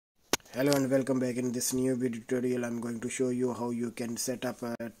Hello and welcome back. In this new video tutorial I'm going to show you how you can set up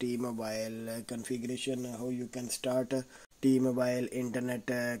a T-Mobile configuration, how you can start a T-Mobile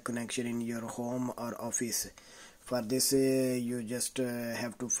internet connection in your home or office. For this you just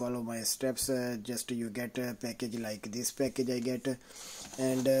have to follow my steps. Just you get a package like this package I get,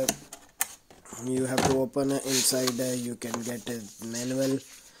 and you have to open inside. You can get a manual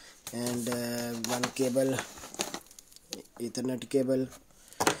and one cable, Ethernet cable,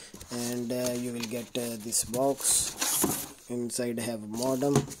 and you will get this box. Inside have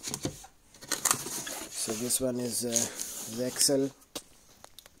modem. So this one is Zyxel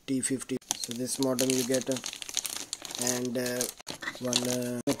T50. So this modem you get, and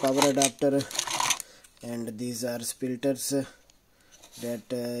one power adapter, and these are filters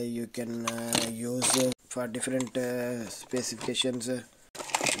that you can use for different specifications.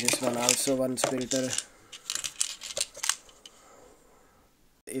 This one also one filter.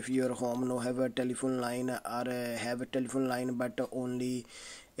 If your home no have a telephone line, or have a telephone line but only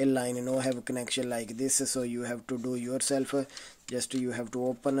a line, no have a connection like this, so you have to do yourself. Just you have to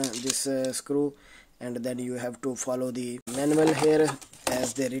open this screw, and then you have to follow the manual here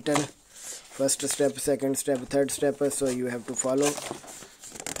as they written. First step, second step, third step, so you have to follow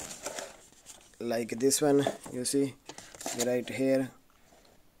like this one. You see right here.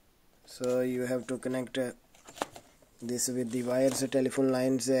 So you have to connect this with the wires. Telephone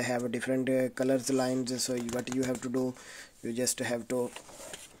lines have different colors lines, so what you have to do, you just have to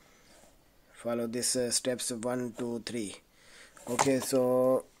follow this steps 1 2 3. Okay,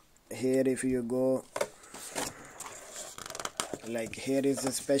 so here if you go like here is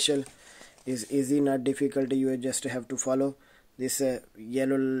a special, is easy not difficult. You just have to follow this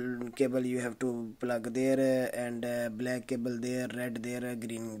yellow cable you have to plug there, and black cable there, red there,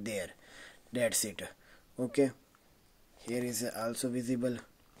 green there. That's it. Okay, here is also visible,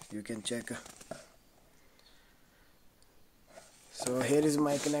 you can check. So here is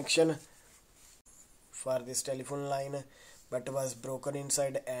my connection for this telephone line, but was broken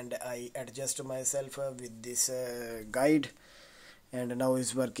inside, and I adjust myself with this guide, and now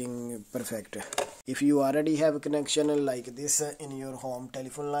is working perfect. If you already have a connection like this in your home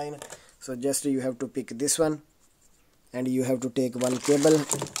telephone line, so just you have to pick this one, and you have to take one cable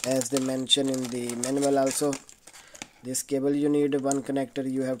as they mention in the manual also. This cable you need one connector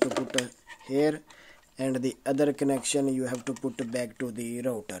you have to put here, and the other connection you have to put back to the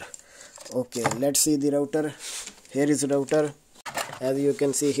router. Okay, let's see the router. Here is router. As you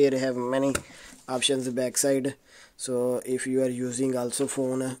can see here have many options backside. So if you are using also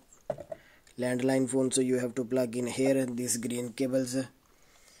phone, landline phone, so you have to plug in here these green cables,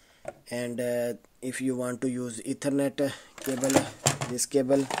 and if you want to use Ethernet cable, this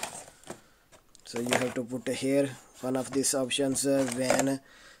cable, so you have to put here one of these options. WAN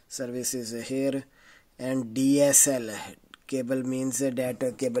service is here, and DSL cable means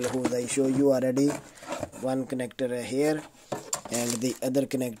that cable whose I show you already. One connector here, and the other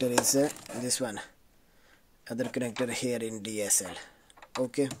connector is this one, other connector here in DSL.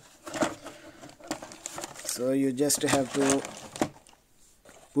 Okay, so you just have to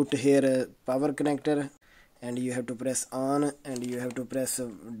put here a power connector, and you have to press on, and you have to press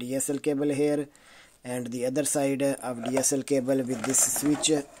DSL cable here, and the other side of DSL cable with this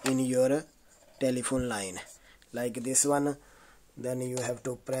switch in your telephone line like this one. Then you have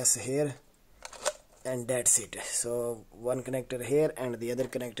to press here, and that's it. So one connector here and the other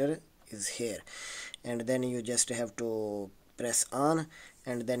connector is here, and then you just have to press on,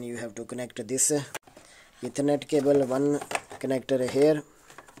 and then you have to connect this Ethernet cable. One connector here,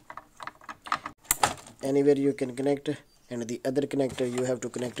 anywhere you can connect, and the other connector you have to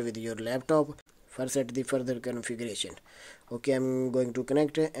connect with your laptop for set the further configuration. Okay, I'm going to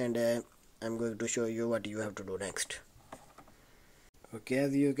connect, and I'm going to show you what you have to do next. Okay,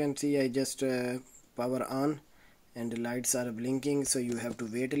 as you can see I just power on, and the lights are blinking, so you have to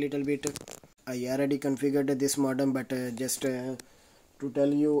wait a little bit. I already configured this modem, but just to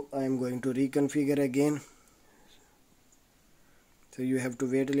tell you, I am going to reconfigure again. So you have to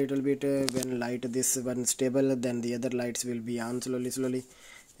wait a little bit. When light this one stable, then the other lights will be on slowly,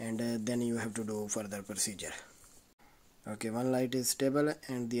 and then you have to do further procedure. Okay, one light is stable,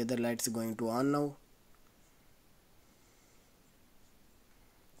 and the other lights going to on now.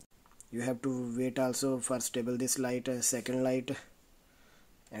 You have to wait also for stable this light, second light,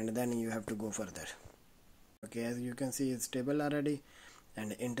 and then you have to go further. Okay, as you can see it's stable already,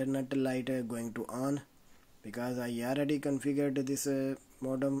 and internet light going to on, because I already configured this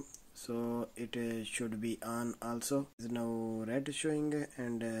modem, so it should be on also. It's now red showing,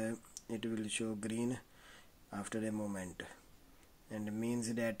 and it will show green after a moment, and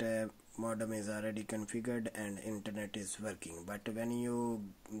means that modem is already configured and internet is working. But when you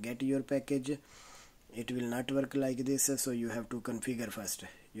get your package, it will not work like this, so you have to configure first.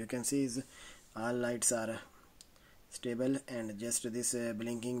 You can see all lights are stable and just this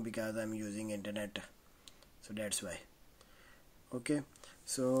blinking because I'm using internet, so that's why. Okay,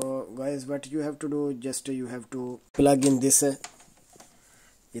 so guys, what you have to do, just you have to plug in this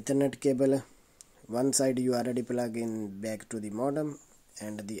Ethernet cable. One side you already plug in back to the modem,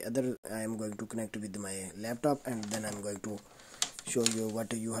 and the other I am going to connect with my laptop, and then I'm going to show you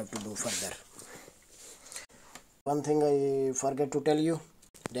what you have to do further. One thing I forget to tell you,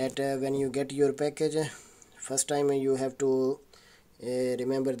 that when you get your package, first time you have to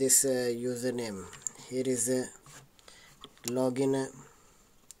remember this username. Here is login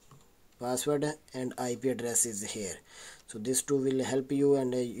password and IP address is here, so this two will help you,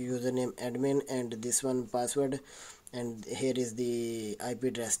 and username admin and this one password, and here is the IP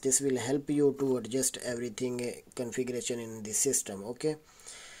address. This will help you to adjust everything configuration in the system. Okay,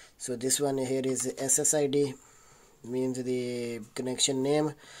 so this one here is SSID, means the connection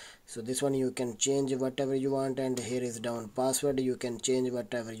name, so this one you can change whatever you want, and here is down password, you can change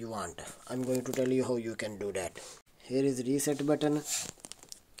whatever you want. I'm going to tell you how you can do that. Here is reset button,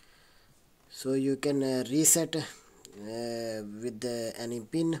 so you can reset with any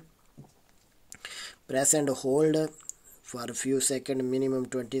pin. Press and hold for a few seconds, minimum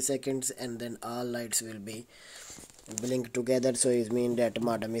 20 seconds, and then all lights will be blink together, so it means that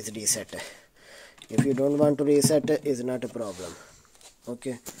modem is reset. If you don't want to reset, is not a problem.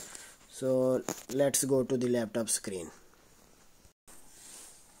 Okay, so let's go to the laptop screen.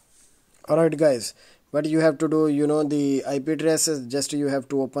 Alright guys, what you have to do, you know the IP address is just you have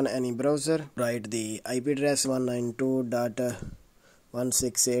to open any browser, write the IP address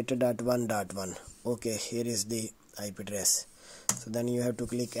 192.168.1.1. okay, here is the IP address. So then you have to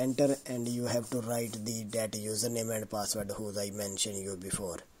click enter, and you have to write that username and password whose I mentioned you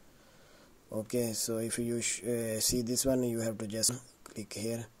before. Okay, so if you see this one, you have to just click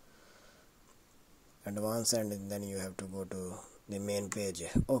here, advanced, and then you have to go to the main page.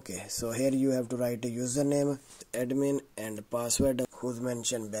 Okay, so here you have to write a username, admin, and password who's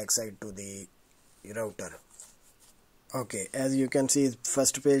mentioned backside to the router. Okay, as you can see,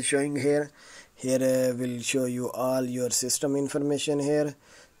 first page showing here will show you all your system information here,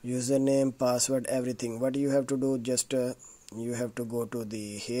 username, password, everything. What you have to do, just you have to go to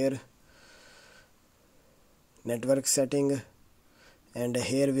the here network setting, and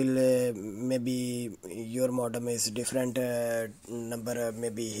here will maybe your modem is different number,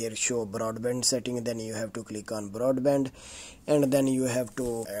 maybe here show broadband setting, then you have to click on broadband, and then you have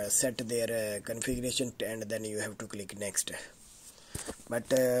to set their configuration, and then you have to click next.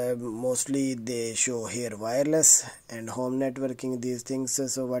 But mostly they show here wireless and home networking, these things,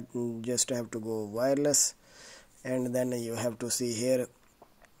 so what just have to go wireless, and then you have to see here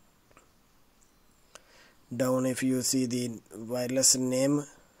down, if you see the wireless name,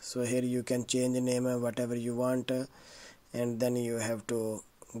 so here you can change the name whatever you want, and then you have to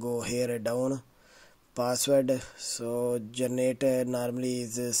go here down password, so generate normally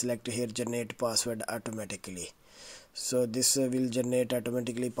is select here generate password automatically, so this will generate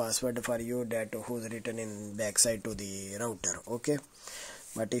automatically password for you that who's written in backside to the router. Okay,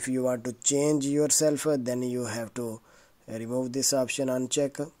 but if you want to change yourself, then you have to remove this option,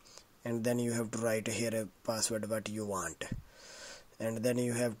 uncheck, and then you have to write here a password what you want, and then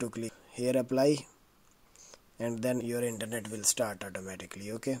you have to click here apply, and then your internet will start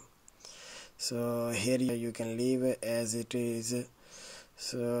automatically. Okay, so here you can leave as it is,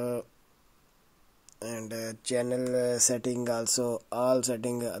 so, and channel setting also, all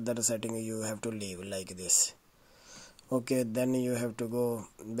setting, other setting you have to leave like this. Okay, then you have to go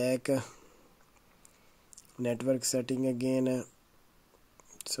back, network setting again,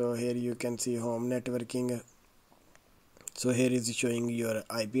 so here you can see home networking, so here is showing your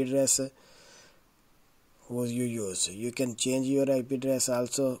IP address who you use. You can change your IP address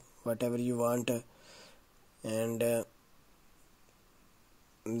also whatever you want, and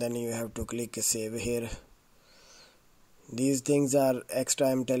then you have to click save here. These things are extra,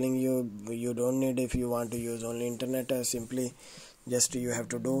 I'm telling you, you don't need. If you want to use only internet, simply just you have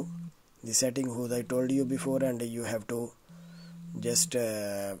to do the setting who I told you before, and you have to just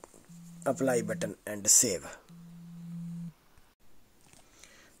apply button and save.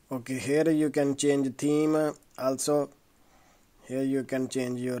 Okay, here you can change theme also, here you can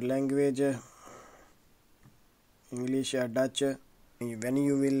change your language, English or Dutch. When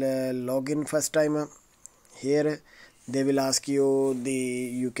you will log in first time, here they will ask you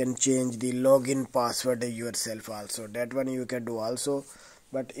you can change the login password yourself also, that one you can do also,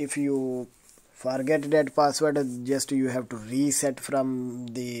 But if you forget that password, just you have to reset from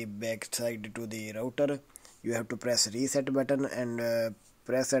the back side to the router. You have to press reset button and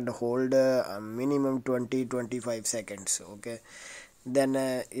press and hold minimum 20-25 seconds. Okay, then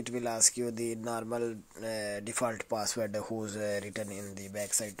it will ask you the normal default password who's written in the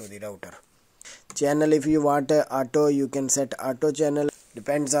backside to the router. Channel, if you want auto, you can set auto channel.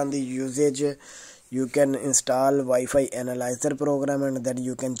 Depends on the usage. You can install Wi-Fi analyzer program, and then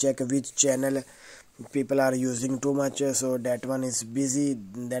you can check which channel people are using too much, so that one is busy.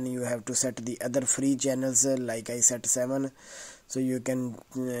 Then you have to set the other free channels, like I set 7, so you can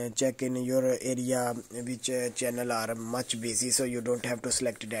check in your area which channel are much busy, so you don't have to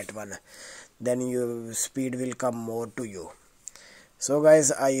select that one. Then your speed will come more to you. So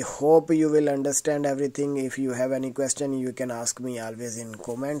guys, I hope you will understand everything. If you have any question, you can ask me always in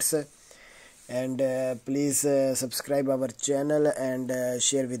comments. And please subscribe our channel and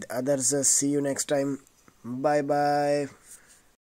share with others. See you next time. Bye bye.